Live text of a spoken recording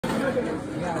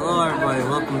Hello everybody,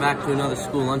 welcome back to another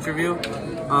school lunch review.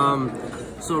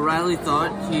 So Riley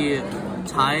thought he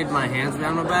tied my hands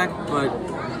behind my back, but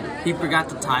he forgot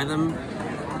to tie them.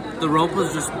 The rope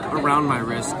was just around my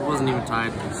wrist, it wasn't even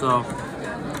tied. So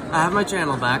I have my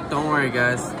channel back, don't worry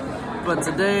guys. But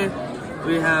today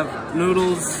we have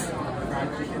noodles,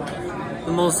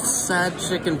 the most sad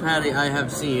chicken patty I have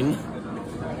seen,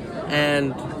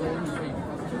 and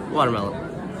watermelon.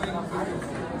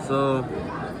 So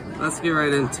let's get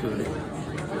right into it.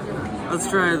 Let's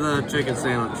try the chicken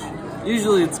sandwich.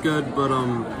 Usually it's good, but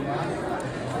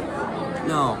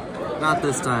no, not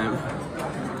this time.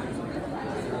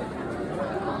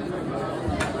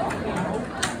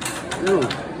 Ew.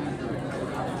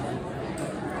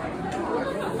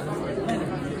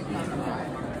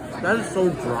 That is so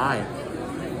dry.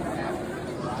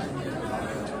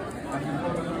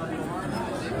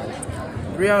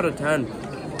 Three out of 10.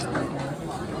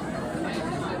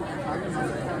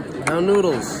 Now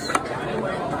noodles.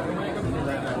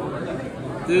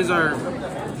 These are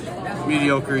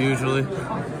mediocre usually.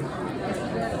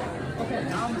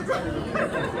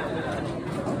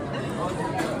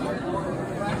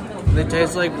 They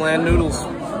taste like bland noodles.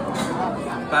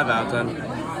 5 out of 10.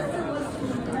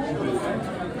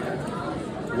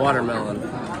 Watermelon.